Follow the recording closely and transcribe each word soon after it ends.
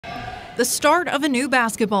The start of a new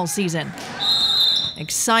basketball season.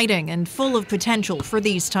 Exciting and full of potential for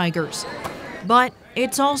these Tigers. But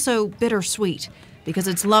it's also bittersweet because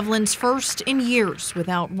it's Loveland's first in years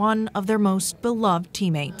without one of their most beloved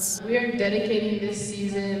teammates. We are dedicating this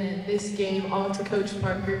season and this game all to Coach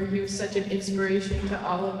Parker. He was such an inspiration to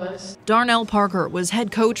all of us. Darnell Parker was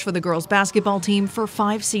head coach for the girls basketball team for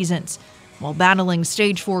 5 seasons. While battling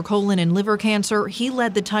stage 4 colon and liver cancer, he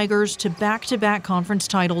led the Tigers to back-to-back conference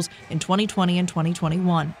titles in 2020 and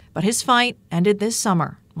 2021. But his fight ended this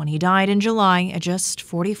summer when he died in July at just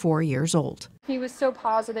 44 years old. He was so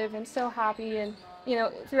positive and so happy, and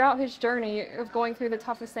throughout his journey of going through the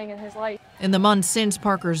toughest thing in his life. In the months since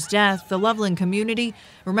Parker's death, the Loveland community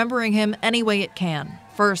remembering him any way it can.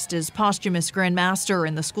 First as posthumous Grand Master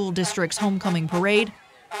in the school district's homecoming parade.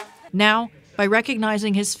 Now, by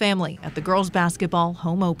recognizing his family at the girls' basketball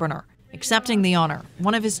home opener. Accepting the honor,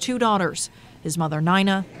 one of his 2 daughters, his mother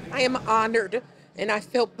Nina. I am honored and I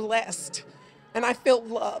feel blessed and I feel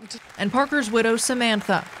loved. And Parker's widow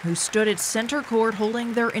Samantha, who stood at center court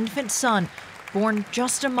holding their infant son, born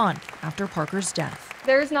just a month after Parker's death.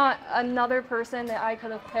 There's not another person that I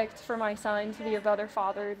could have picked for my son to be a better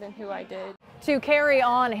father than who I did. To carry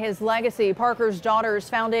on his legacy, Parker's daughters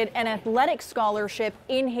founded an athletic scholarship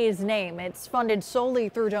in his name. It's funded solely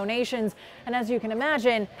through donations, and as you can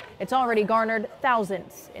imagine, it's already garnered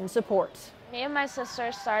thousands in support. Me and my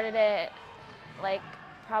sister started it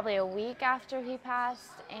probably a week after he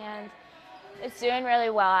passed, and it's doing really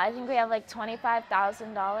well. I think we have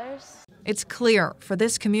 $25,000. It's clear for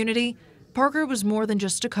this community, Parker was more than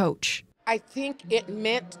just a coach. I think it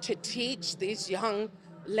meant to teach these young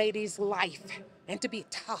ladies life and to be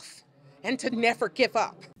tough and to never give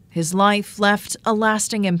up. His life left a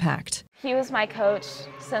lasting impact. He was my coach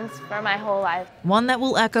for my whole life. One that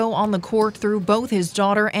will echo on the court through both his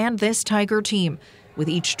daughter and this Tiger team, with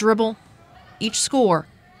each dribble, each score,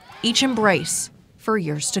 each embrace for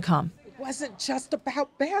years to come. It wasn't just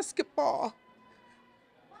about basketball.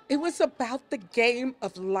 It was about the game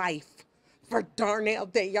of life for Darnell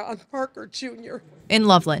Dayon Parker Jr. In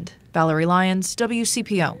Loveland, Valerie Lyons,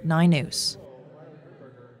 WCPO 9 News.